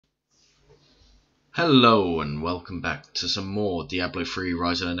Hello and welcome back to some more Diablo 3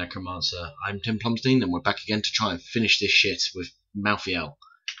 Rise of the Necromancer. I'm Tim Plumbstein and we're back again to try and finish this shit with Malthael.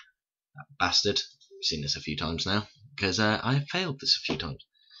 That bastard. We've seen this a few times now because I have failed this a few times.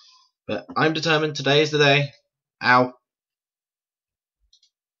 But I'm determined today is the day. Ow.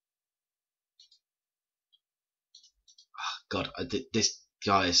 Oh, God, this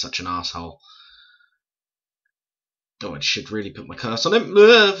guy is such an asshole. Oh, I should really put my curse on him.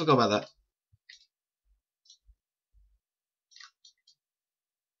 I forgot about that.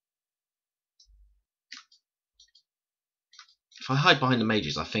 If I hide behind the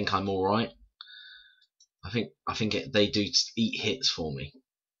mages, I think I'm all right. I think they do eat hits for me.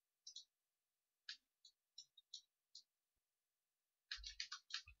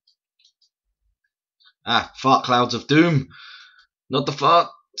 Ah, fart clouds of doom. Not the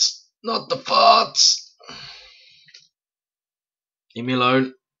farts. Not the farts. Leave me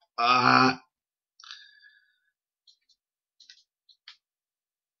alone. Ah.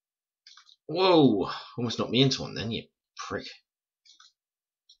 Whoa. Almost knocked me into one then, you prick.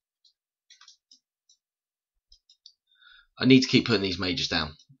 I need to keep putting these mages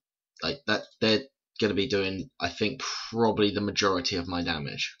down. Like that, they're going to be doing, I think, probably the majority of my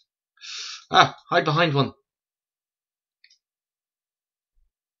damage. Ah, hide behind one.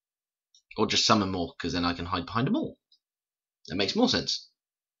 Or just summon more, because then I can hide behind them all. That makes more sense.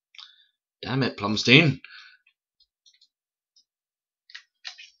 Damn it, Plumbstein.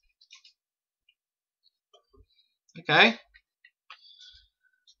 Okay. I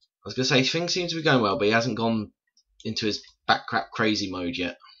was going to say, things seem to be going well, but he hasn't gone into his backcrap crazy mode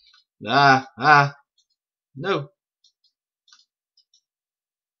yet. No.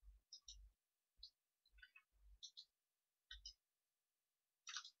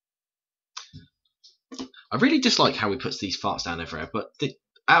 I really dislike how he puts these farts down everywhere, but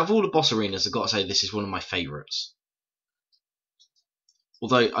out of all the boss arenas, I've got to say this is one of my favourites.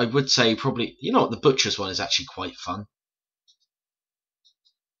 Although I would say probably, you know what, the Butcher's one is actually quite fun.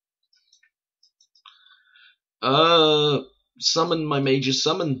 Summon my mages,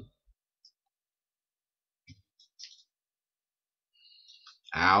 summon.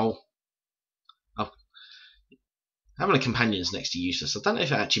 Ow. Oh. Having a companion's next to useless. I don't know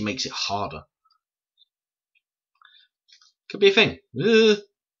if it actually makes it harder. Could be a thing.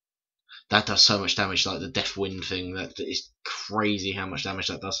 That does so much damage, like the Death Wind thing. That is crazy how much damage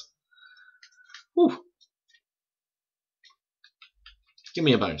that does. Whew. Give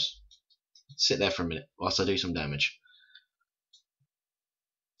me your bones. Sit there for a minute whilst I do some damage.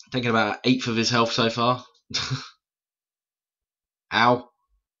 Taking about an eighth of his health so far. Ow.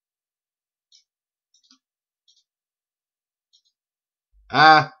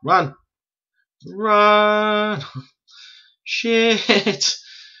 Ah, run. Run. Shit.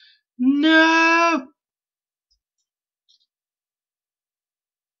 No.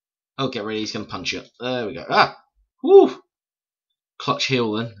 Oh, get ready. He's going to punch you. There we go. Ah. Woo. Clutch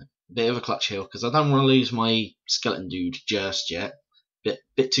heal then. Bit of a clutch heal because I don't want to lose my skeleton dude just yet.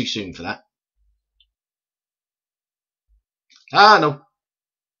 Bit too soon for that. Ah, no. At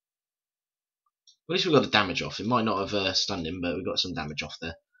least we got the damage off. It might not have stunned him, but we got some damage off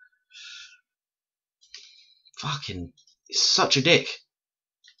there. Fucking, it's such a dick.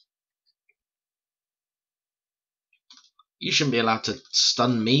 You shouldn't be allowed to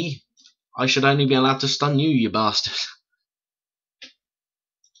stun me. I should only be allowed to stun you, you bastard.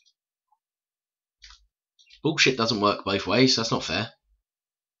 Bullshit doesn't work both ways. That's not fair.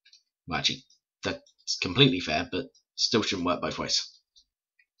 Well, actually, that's completely fair, but still shouldn't work both ways.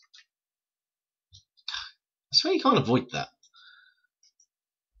 I swear you can't avoid that.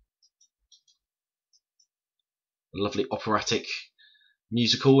 A lovely operatic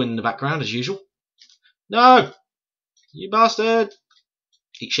musical in the background, as usual. No! You bastard!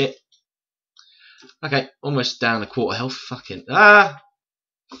 Eat shit. Okay, almost down a quarter health. Fucking. Ah!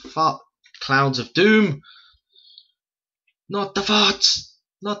 Fart clouds of doom! Not the farts!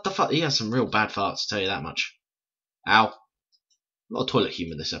 Not the fart. He has some real bad farts, to tell you that much. Ow. A lot of toilet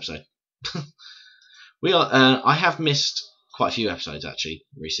humour this episode. I have missed quite a few episodes actually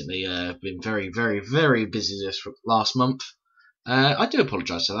recently. Been very, very, very busy this last month. I do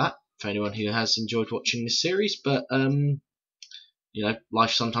apologise for that for anyone who has enjoyed watching this series, but you know,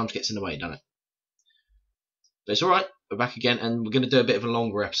 life sometimes gets in the way, doesn't it? But it's alright, we're back again, and we're going to do a bit of a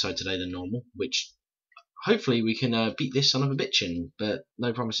longer episode today than normal, which hopefully we can beat this son of a bitch in, but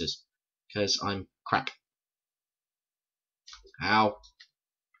no promises, because I'm crap. Ow.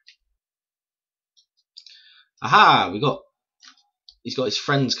 Aha! He's got his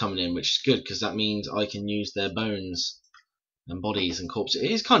friends coming in, which is good, because that means I can use their bones and bodies and corpses. It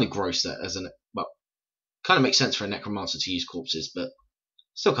is kind of gross that, isn't it? Well, Kind of makes sense for a necromancer to use corpses, but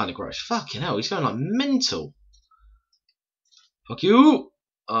still kind of gross. Fucking hell, he's going like mental. Fuck you.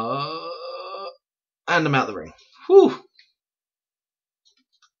 And I'm out the ring. Whew.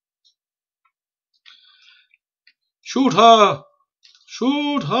 Shoot her!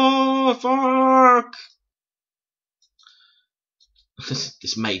 Shoot her! Fuck!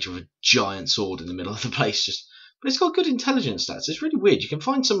 This mage with a giant sword in the middle of the place, but it's got good intelligence stats. It's really weird. You can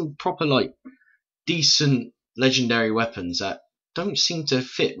find some proper, like, decent legendary weapons that don't seem to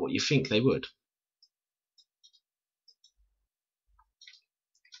fit what you think they would.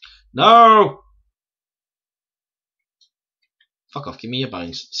 No! Fuck off, give me your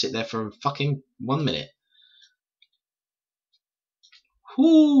bones. Sit there for fucking 1 minute.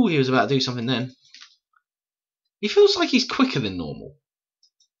 Whoo, he was about to do something then. He feels like he's quicker than normal.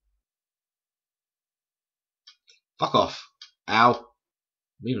 Fuck off. Ow.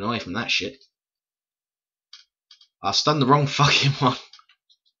 Moving away from that shit. I stunned the wrong fucking one.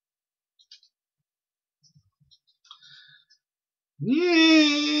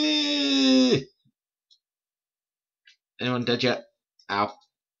 Yeah. Anyone dead yet? Ow.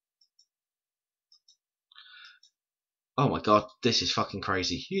 Oh my god, this is fucking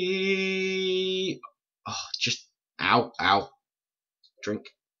crazy. Oh, just ow, ow. Drink.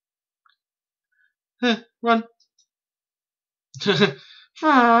 Run. Don't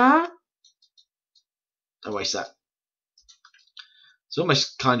waste that. It's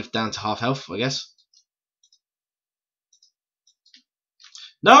almost kind of down to half health, I guess.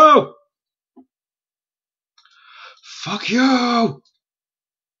 No! Fuck you!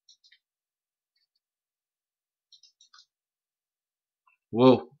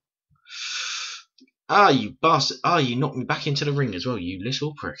 Whoa. Ah, you bastard. Ah, you knocked me back into the ring as well, you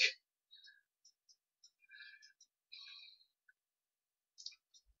little prick.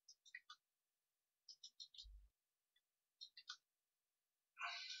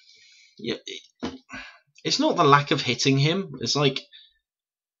 Yeah, it's not the lack of hitting him. It's like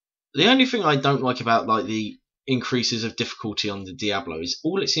the only thing I don't like about like the increases of difficulty on the Diablo is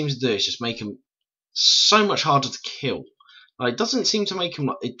all it seems to do is just make him so much harder to kill. Like, it doesn't seem to make him.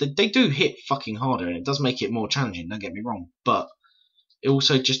 They do hit fucking harder, and it does make it more challenging. Don't get me wrong, but it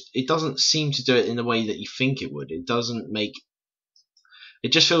also it doesn't seem to do it in the way that you think it would. It doesn't make.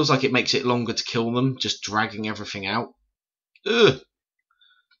 It just feels like it makes it longer to kill them, just dragging everything out. Ugh.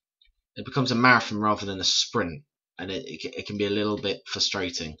 It becomes a marathon rather than a sprint, and it can be a little bit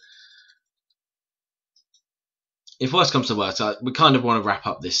frustrating. If worse comes to worse, we kind of want to wrap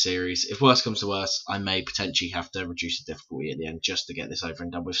up this series. If worse comes to worse, I may potentially have to reduce the difficulty at the end just to get this over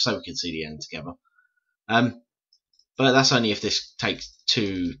and done with, so we can see the end together. But that's only if this takes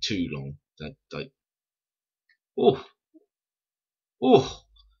too long. Oh,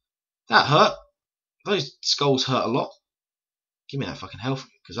 that hurt. Those skulls hurt a lot. Give me that fucking health,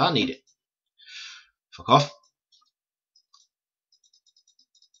 because I need it. Fuck off.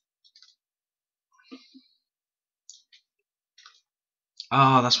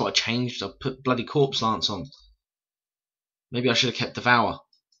 Ah, that's what I changed. I put bloody corpse lance on. Maybe I should have kept Devour.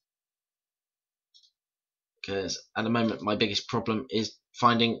 Because at the moment my biggest problem is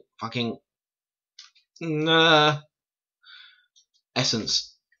finding fucking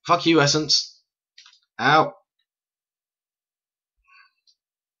essence. Fuck you, essence. Ow.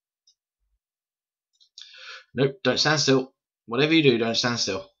 Nope, don't stand still. Whatever you do, don't stand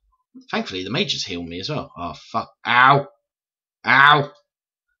still. Thankfully, the mages healed me as well. Oh, fuck. Ow. Ow.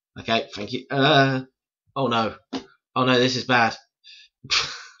 Okay, thank you. Oh no. Oh no, this is bad.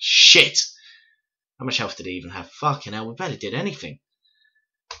 Shit. How much health did he even have? Fucking hell, we barely did anything.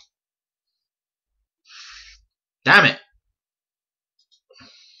 Damn it.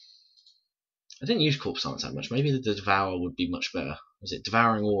 I didn't use corpse lance that much. Maybe the Devour would be much better. Is it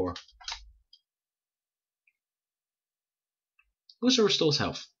Devouring Aura? Also restores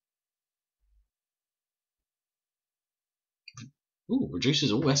health. Ooh,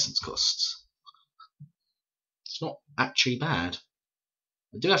 reduces all essence costs. It's not actually bad.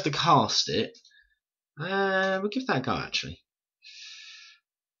 I do have to cast it. We'll give that a go, actually.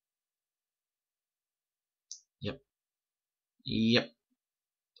 Yep.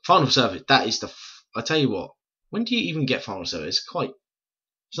 Final Service. That is the. I tell you what. When do you even get Final Service?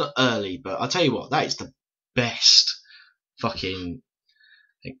 It's not early, but I tell you what. That is the best fucking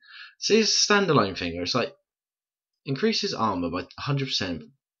thing. So it's a standalone thing where it's like increases armor by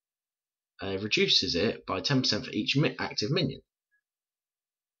 100%, reduces it by 10% for each active minion.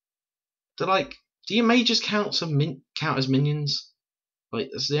 Do your mages count as minions?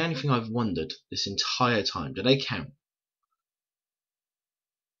 Like, that's the only thing I've wondered this entire time. Do they count?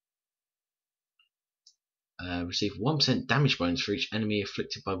 Receive 1% damage bonus for each enemy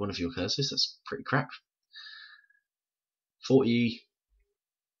afflicted by one of your curses. That's pretty crap. 40.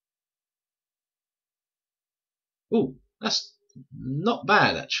 Ooh, that's not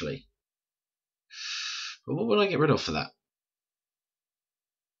bad actually. But what would I get rid of for that?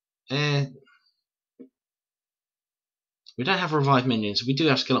 We don't have revived minions. We do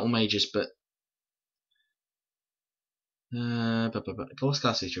have skeletal mages, but what's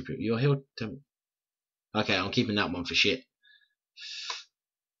class is tribute? You're healed. Okay, I'm keeping that one for shit.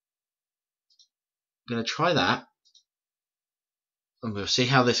 I'm gonna try that, and we'll see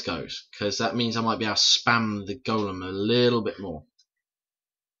how this goes, because that means I might be able to spam the golem a little bit more.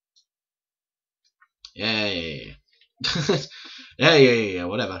 Yeah. Yeah.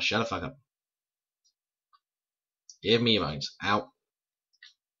 Whatever. Shut the fuck up. Give me your bones. Out.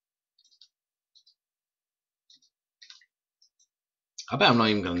 I bet I'm not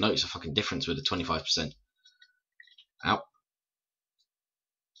even going to notice a fucking difference with the 25%. Out.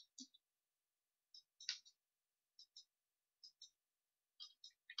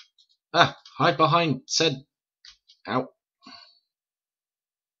 Ah, hide behind said. Out.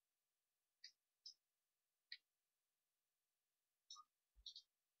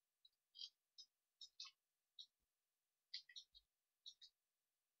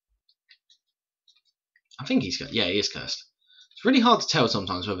 I think he's cursed. Yeah, he is cursed. It's really hard to tell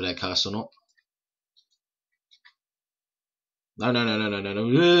sometimes whether they're cursed or not.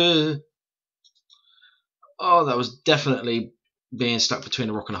 No. Oh, that was definitely being stuck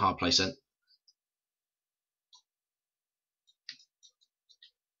between a rock and a hard place then.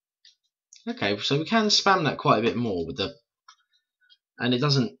 Okay, so we can spam that quite a bit more with the, and it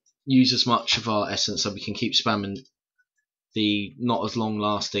doesn't use as much of our essence, so we can keep spamming the not as long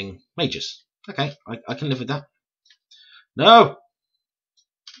lasting mages. Okay, I can live with that. No!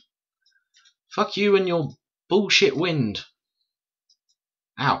 Fuck you and your bullshit wind.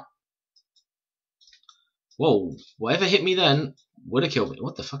 Ow. Whoa, whatever hit me then would have killed me.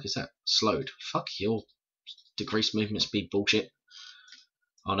 What the fuck is that? Slowed. Fuck your decreased movement speed bullshit.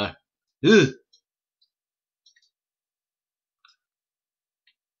 Oh no. Ugh.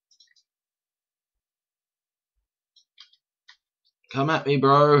 Come at me,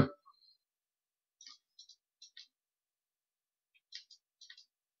 bro.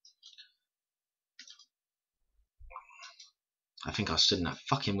 I think I stood in that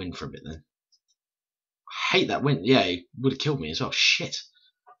fucking wind for a bit then. I hate that wind. Yeah, it would have killed me as well. Shit.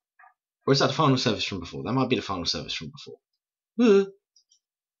 Or is that the final service from before? That might be the final service from before.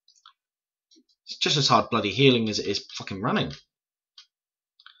 It's just as hard bloody healing as it is fucking running.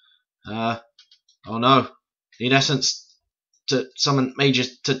 Oh no. Need essence to summon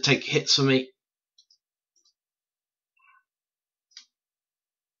mages to take hits for me.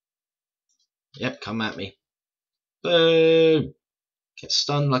 Yep, come at me. Boom. Get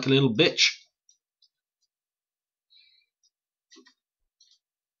stunned like a little bitch.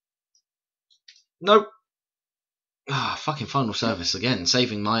 Nope. Ah, fucking final service again,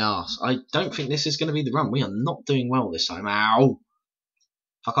 saving my ass. I don't think this is going to be the run. We are not doing well this time. Ow.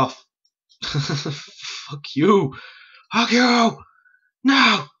 Fuck off. Fuck you. Fuck you.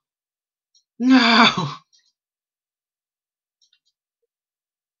 No. No.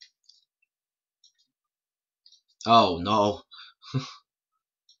 Oh no.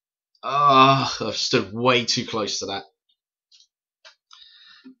 Ah, I've stood way too close to that.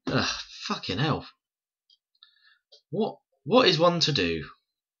 Ugh, fucking hell. What is one to do?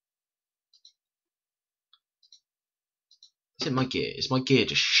 Is it my gear? Is my gear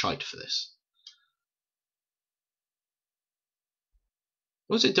just shite for this?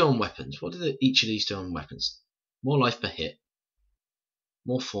 What does it do on weapons? What do each of these do on weapons? More life per hit.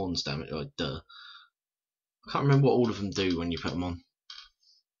 More thorns damage. Oh, duh. I can't remember what all of them do when you put them on.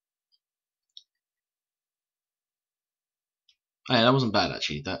 Oh, yeah, that wasn't bad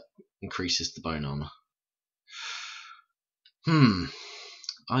actually. That increases the bone armor.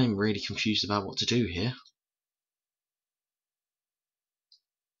 I'm really confused about what to do here.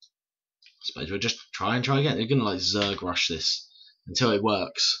 I suppose we'll just try again. They're gonna like Zerg rush this until it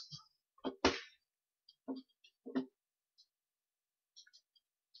works.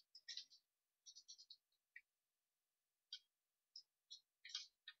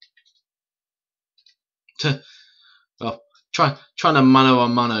 Well, trying to mano a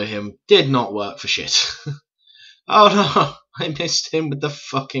mano him did not work for shit. Oh no, I missed him with the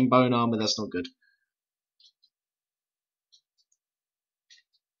fucking bone armor. That's not good.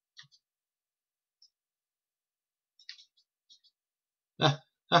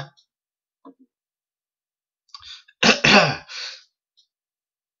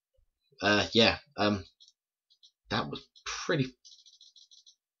 Yeah. That was pretty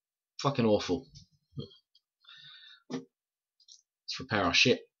fucking awful. Let's repair our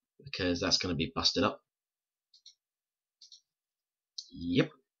ship, because that's going to be busted up.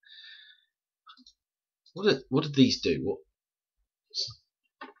 Yep. What did these do? What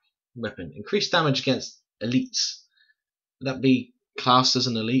weapon? Increased damage against elites. Would that be classed as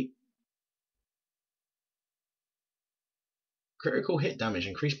an elite? Critical hit damage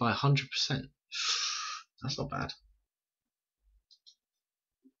increased by 100%. That's not bad.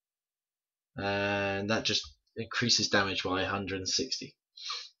 And that just increases damage by 160.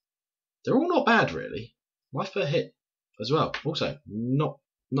 They're all not bad, really. Life per hit as well. Also,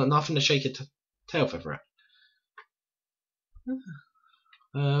 nothing to shake your tail feather at.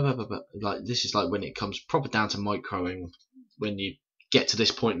 Like, this is like when it comes proper down to microing. When you get to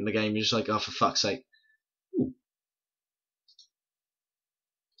this point in the game, you're just like, oh, for fuck's sake. Ooh.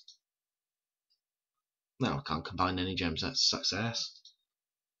 No, I can't combine any gems. That sucks ass.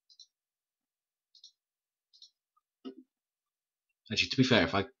 Actually, to be fair,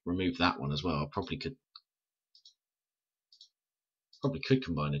 if I remove that one as well, I probably could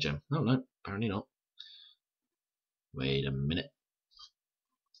combine a gem. Oh no, apparently not. Wait a minute.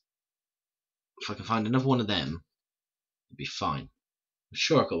 If I can find another one of them, it'd be fine. I'm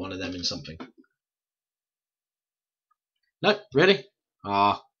sure I've got one of them in something. Nope, really?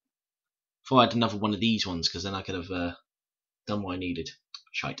 Ah, if I had another one of these ones, because then I could have done what I needed.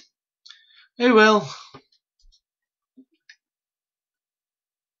 Shite. Oh well.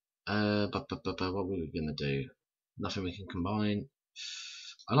 What were we gonna do? Nothing we can combine.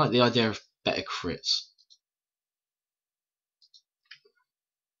 I like the idea of better crits.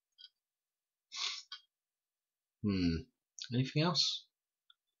 Anything else?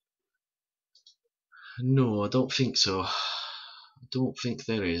 No, I don't think so. I don't think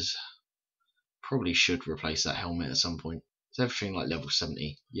there is. Probably should replace that helmet at some point. Is everything like level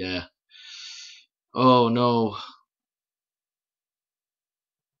 70? Yeah. Oh no.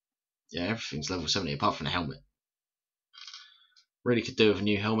 Yeah, everything's level 70 apart from the helmet. Really could do with a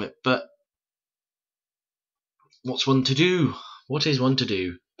new helmet, but what's one to do? What is one to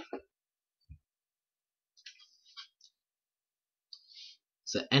do?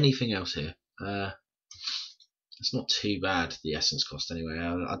 Is there anything else here? It's not too bad, the essence cost anyway.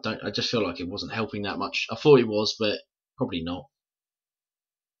 I just feel like it wasn't helping that much. I thought it was, but probably not.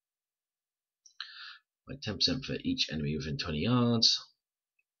 Like 10% for each enemy within 20 yards.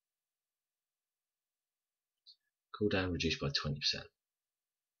 Cooldown reduced by 20%.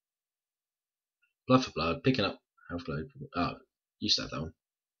 Blood for blood, picking up health globe. Oh, used to have that one.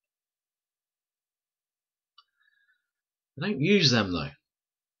 I don't use them though.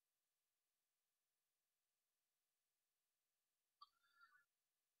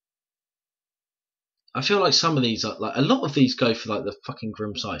 I feel like some of these are like a lot of these go for like the fucking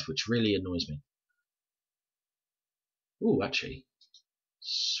grim scythe, which really annoys me. Ooh, actually,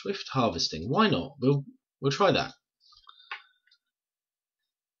 swift harvesting. Why not? We'll try that.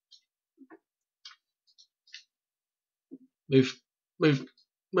 Move, move,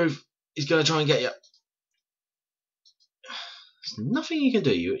 move. He's gonna try and get you. There's nothing you can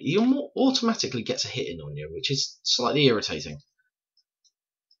do. You more automatically gets a hit in on you, which is slightly irritating.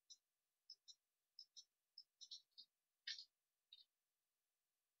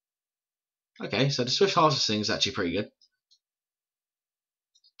 Okay, so the swift harvesting is actually pretty good.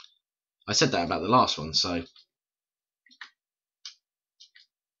 I said that about the last one, so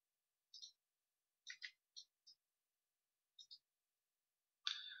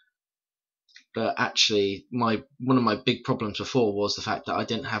but actually one of my big problems before was the fact that I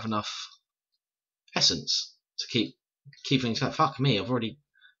didn't have enough essence to keep things going. Fuck me, I've already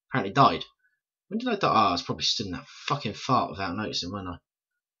apparently died. When did I die? Oh, I was probably stood in that fucking fart without noticing, wasn't I?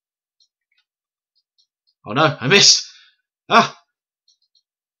 Oh no, I missed! Ah!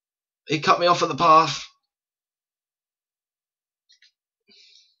 He cut me off at the path.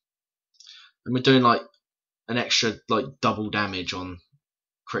 And we're doing like an extra like double damage on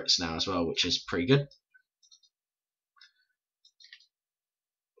crits now as well, which is pretty good.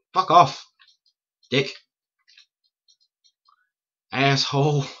 Fuck off, dick.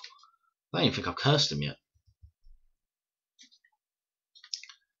 Asshole. I don't even think I've cursed him yet.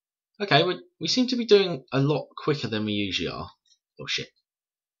 Okay, we seem to be doing a lot quicker than we usually are. Oh shit.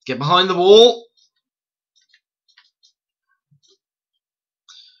 Get behind the wall!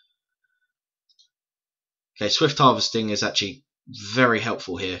 Okay, swift harvesting is actually very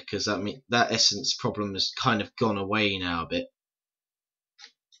helpful here, because that essence problem has kind of gone away now a bit.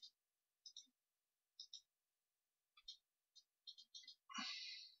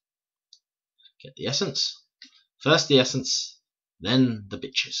 Get the essence. First the essence, then the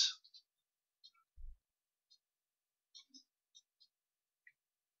bitches.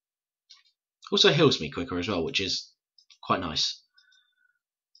 Also heals me quicker as well, which is quite nice.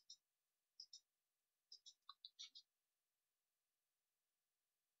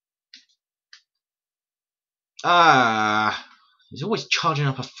 Ah, he's always charging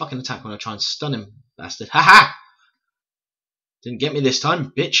up a fucking attack when I try and stun him, bastard. Haha! Didn't get me this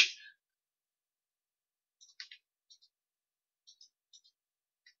time, bitch.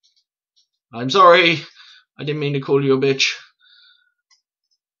 I'm sorry. I didn't mean to call you a bitch.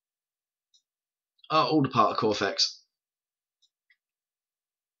 Oh, all the particle effects.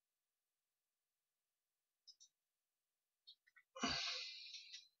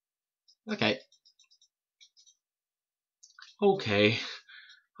 Okay. Okay.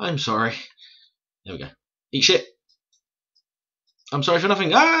 I'm sorry. There we go. Eat shit. I'm sorry for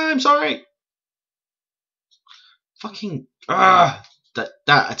nothing. Ah, I'm sorry. Fucking that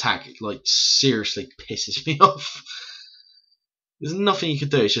attack like seriously pisses me off. There's nothing you could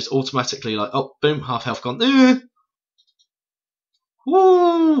do. It's just automatically like, oh, boom, half health gone.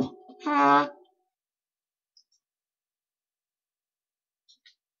 Woo!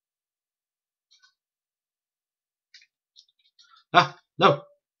 Ah, no.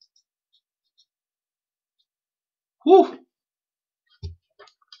 Woo!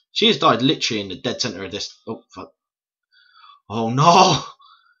 She has died literally in the dead center of this. Oh, fuck. Oh, no! I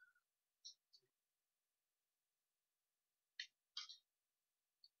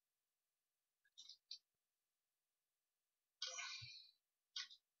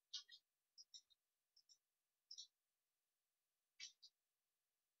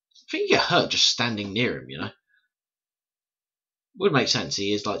think you get hurt just standing near him, you know? Would make sense.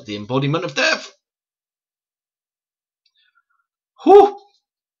 He is like the embodiment of death. Whoo!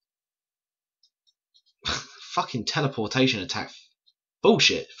 Fucking teleportation attack.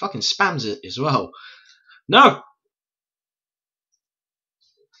 Bullshit. Fucking spams it as well. No!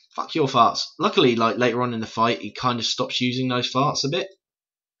 Fuck your farts. Luckily, like later on in the fight, he kind of stops using those farts a bit,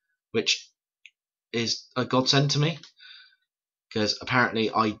 which is a godsend to me, because apparently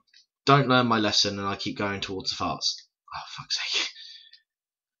I don't learn my lesson and I keep going towards the farts. Oh, fuck's sake.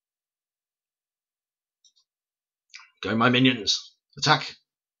 Go my minions. Attack.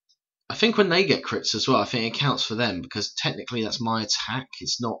 I think when they get crits as well, I think it counts for them, because technically that's my attack.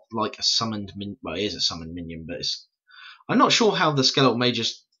 It's not like a summoned minion. Well, it is a summoned minion, but I'm not sure how the skeletal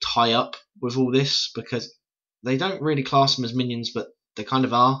mages tie up with all this, because they don't really class them as minions, but they kind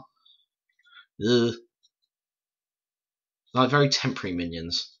of are. Ugh. Like very temporary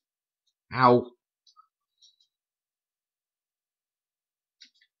minions. Ow.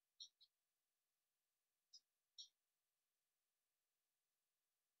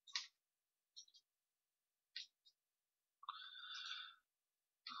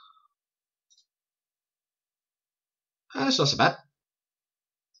 That's not so bad.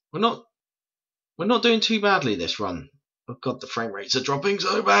 We're not doing too badly this run. Oh god, the frame rates are dropping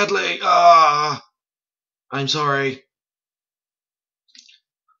so badly. Ah, I'm sorry.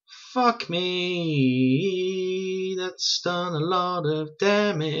 Fuck me. That's done a lot of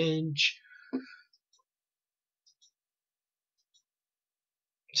damage.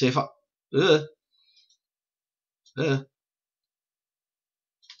 See if I. Uh,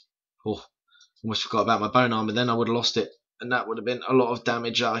 oh, almost forgot about my bone armor. Then I would have lost it, and that would have been a lot of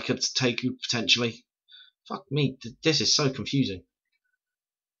damage that I could take potentially. Fuck me. This is so confusing.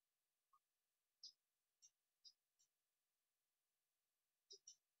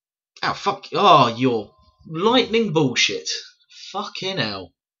 Ow, fuck. Oh, you're lightning bullshit. Fucking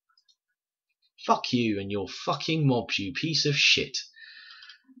hell. Fuck you and your fucking mobs, you piece of shit.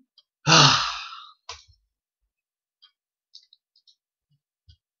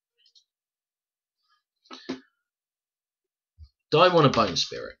 Do I want a bone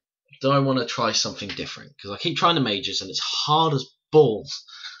spirit? Do I want to try something different? Because I keep trying the mages and it's hard as balls.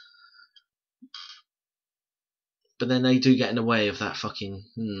 But then they do get in the way of that fucking...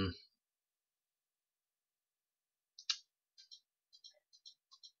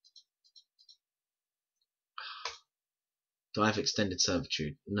 Do I have extended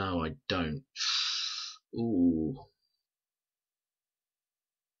servitude? No, I don't. Ooh.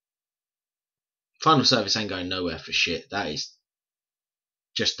 Final service ain't going nowhere for shit. That is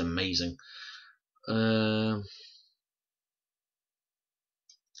just amazing. Hmm.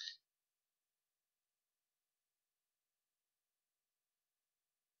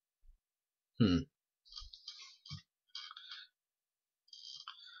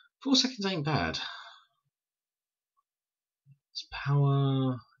 4 seconds ain't bad. It's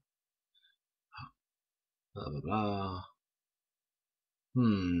power... Blah blah blah.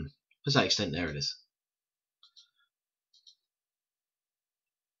 What's that extent? There it is.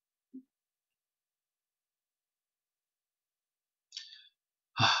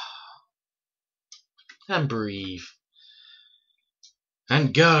 And breathe.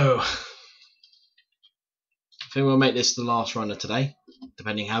 And go! I think we'll make this the last run of today,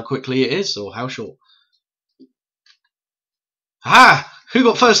 depending how quickly it is or how short. Ha! Who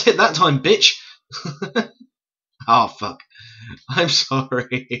got first hit that time, bitch? Oh, fuck. I'm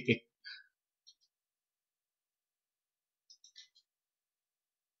sorry.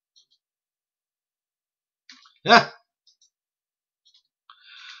 Yeah.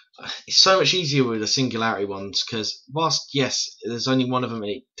 It's so much easier with the singularity ones, because whilst, yes, there's only one of them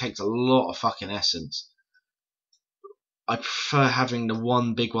and it takes a lot of fucking essence, I prefer having the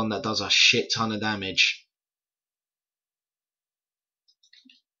one big one that does a shit ton of damage.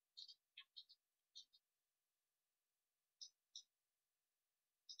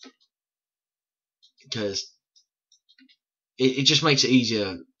 Because it just makes it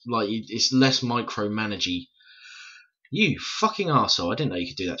easier. Like, it's less micromanagey. You fucking arsehole. I didn't know you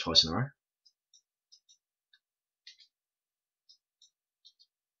could do that twice in a row.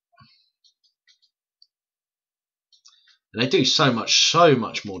 And they do so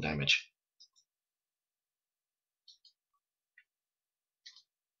much more damage.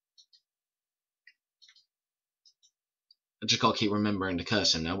 I just gotta keep remembering to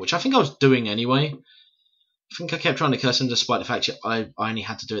curse him now, which I think I was doing anyway. I think I kept trying to curse him despite the fact that I only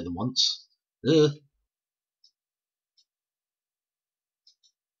had to do it the once. Ugh.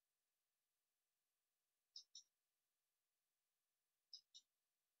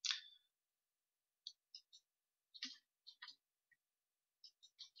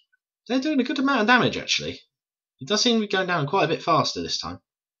 They're doing a good amount of damage, actually. It does seem to be going down quite a bit faster this time.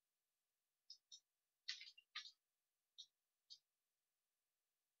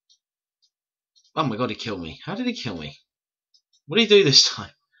 Oh my god, he killed me. How did he kill me? What did he do this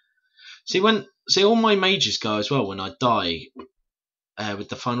time? See, all my mages go as well when I die with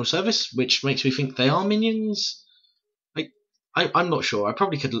the final service, which makes me think they are minions. I'm not sure. I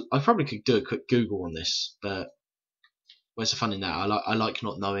probably could do a quick Google on this, but where's the fun in that? I like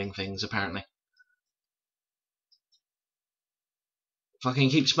not knowing things, apparently. Fucking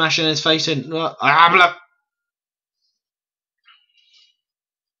keep smashing his face in.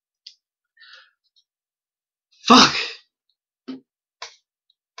 Fuck!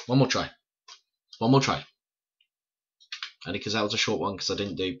 One more try. One more try. Only because that was a short one, because I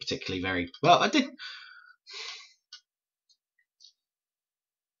didn't do particularly very well. I did.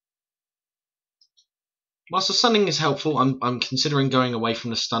 Whilst the stunning is helpful, I'm considering going away from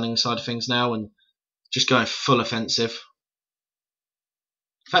the stunning side of things now and just going full offensive.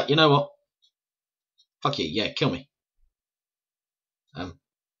 In fact, you know what? Fuck you, yeah, kill me.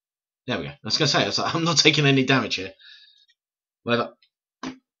 There we go. I was going to say, I'm not taking any damage here. Whatever.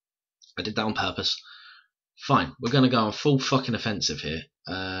 I did that on purpose. Fine, we're going to go on full fucking offensive here.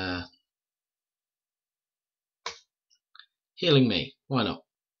 Healing me. Why not?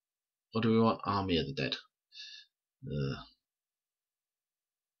 Or do we want Army of the Dead? No.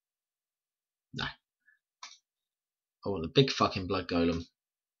 I want a big fucking blood golem.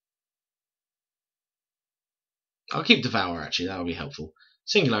 I'll keep Devour, actually. That'll be helpful.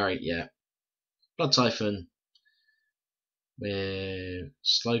 Singularity, yeah. Blood Siphon. We're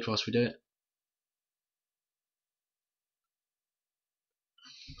slowed whilst we do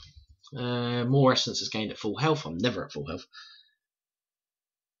it. More essence is gained at full health. I'm never at full health.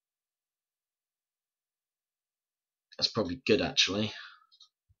 That's probably good, actually.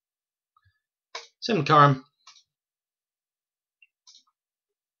 Simulcarum.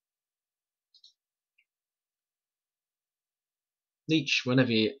 Leech.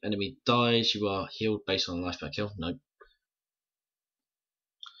 Whenever your enemy dies, you are healed based on a life per kill. Nope.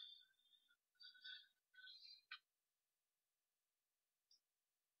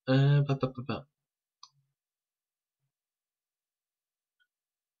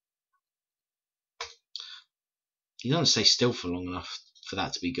 He doesn't stay still for long enough for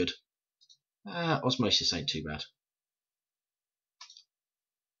that to be good. Osmosis ain't too bad.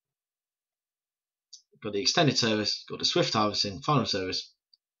 Got the extended service, got the swift harvesting, final service.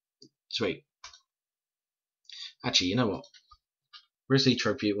 Sweet. Actually, you know what? Grizzly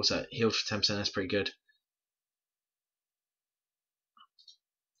Trophy, what's that? Healed for 10%, that's pretty good.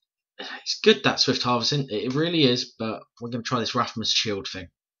 It's good, that swift harvesting, it really is, but we're going to try this Rathman's Shield thing.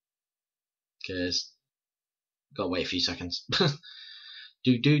 Because, gotta wait a few seconds.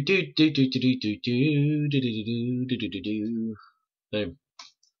 Do do do do do do do do do do do do do do do. Boom.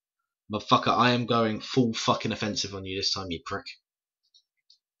 Motherfucker, I am going full fucking offensive on you this time, you prick.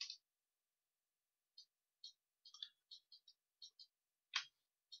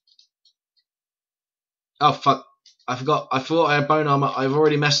 Oh fuck. I forgot. I thought I had bone armor. I've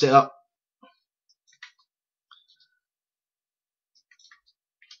already messed it up.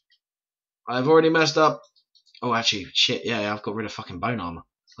 I've already messed up. Oh, actually, shit, yeah, I've got rid of fucking bone armor.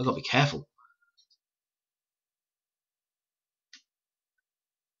 I've got to be careful.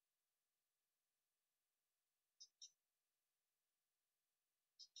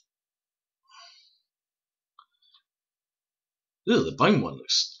 Ooh, the bone one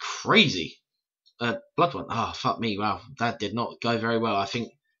looks crazy. Blood one. Oh, fuck me. Wow, that did not go very well. I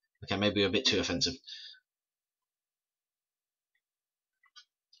think. Okay, maybe a bit too offensive.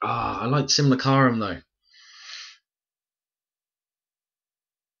 I like Simulacrum though.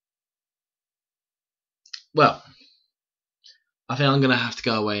 Well, I think I'm going to have to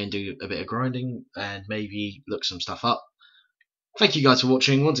go away and do a bit of grinding and maybe look some stuff up. Thank you guys for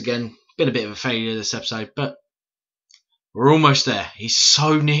watching. Once again, been a bit of a failure this episode, but we're almost there. He's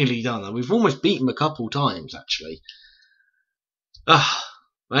so nearly done. We've almost beaten him a couple times, actually.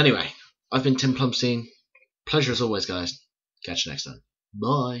 Anyway, I've been Tim Plumbstein. Pleasure as always, guys. Catch you next time.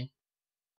 Bye.